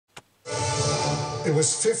It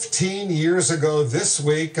was 15 years ago this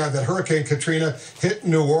week that Hurricane Katrina hit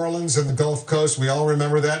New Orleans and the Gulf Coast. We all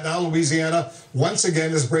remember that. Now Louisiana once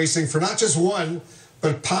again is bracing for not just one,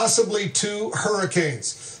 but possibly two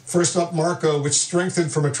hurricanes. First up, Marco, which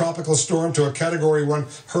strengthened from a tropical storm to a Category 1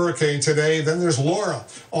 hurricane today. Then there's Laura,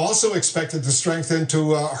 also expected to strengthen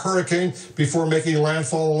to a hurricane before making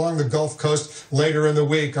landfall along the Gulf Coast later in the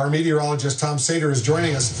week. Our meteorologist, Tom Sater, is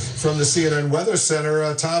joining us from the CNN Weather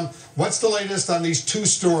Center. Tom, what's the latest on these two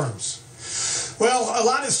storms? Well, a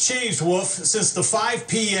lot has changed, Wolf, since the 5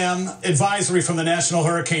 p.m. advisory from the National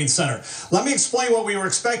Hurricane Center. Let me explain what we were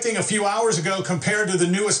expecting a few hours ago compared to the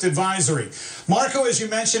newest advisory. Marco, as you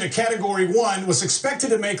mentioned, a Category 1, was expected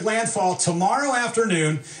to make landfall tomorrow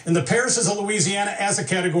afternoon in the parishes of Louisiana as a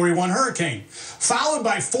Category 1 hurricane, followed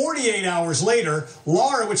by 48 hours later,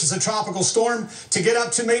 Laura, which is a tropical storm, to get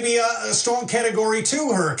up to maybe a strong Category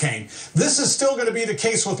 2 hurricane. This is still going to be the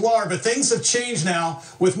case with Laura, but things have changed now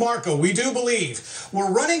with Marco. We do believe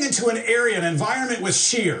we're running into an area, an environment with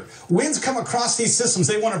shear. Winds come across these systems.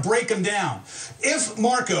 They want to break them down. If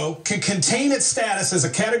Marco can contain its status as a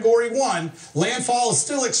Category 1, landfall is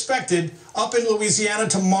still expected up in Louisiana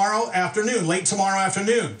tomorrow afternoon, late tomorrow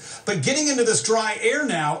afternoon. But getting into this dry air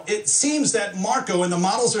now, it seems that Marco, and the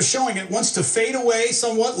models are showing it, wants to fade away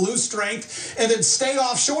somewhat, lose strength, and then stay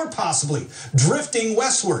offshore possibly, drifting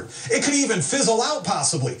westward. It could even fizzle out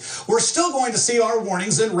possibly. We're still going to see our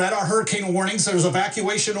warnings in red, our hurricane warnings. There's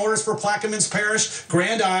evacuation orders for Plaquemines Parish,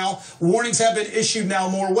 Grand Isle. Warnings have been issued now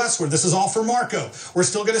more westward. This is all for Marco. We're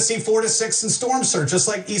still going to see 4 to 6 in storm surge, just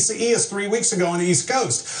like Isaias 3 weeks ago on the East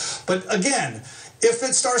Coast. But again, if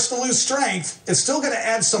it starts to lose strength, it's still going to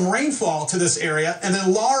add some rainfall to this area, and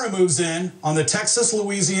then Laura moves in on the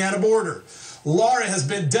Texas-Louisiana border. Laura has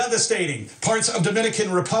been devastating parts of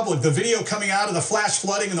Dominican Republic. The video coming out of the flash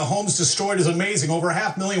flooding and the homes destroyed is amazing. Over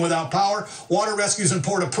 500,000 without power. Water rescues in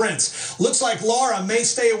Port-au-Prince. Looks like Laura may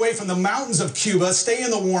stay away from the mountains of Cuba, stay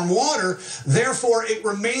in the warm water. Therefore, it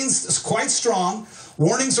remains quite strong.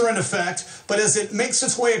 Warnings are in effect, but as it makes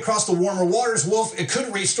its way across the warmer waters, Wolf, it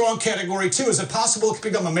could reach strong Category 2. Is it possible it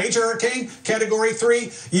could become a major hurricane? Category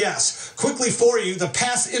 3? Yes. Quickly for you, the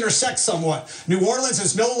paths intersect somewhat. New Orleans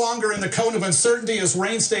is no longer in the cone of uncertainty as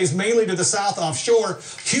rain stays mainly to the south offshore.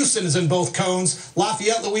 Houston is in both cones.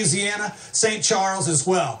 Lafayette, Louisiana, St. Charles as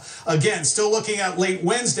well. Again, still looking at late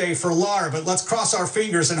Wednesday for Laura, but let's cross our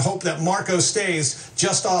fingers and hope that Marco stays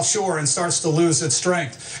just offshore and starts to lose its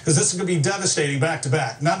strength, because this is going to be devastating back to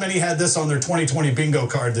back. Not many had this on their 2020 bingo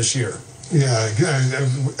card this year. Yeah,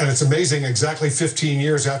 and it's amazing, exactly 15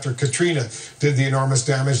 years after Katrina did the enormous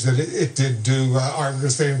damage that it did do. I'm going to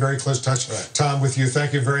stay in very close touch, right, Tom, with you.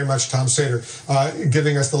 Thank you very much, Tom Sater,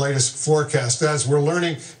 giving us the latest forecast. As we're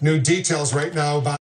learning new details right now about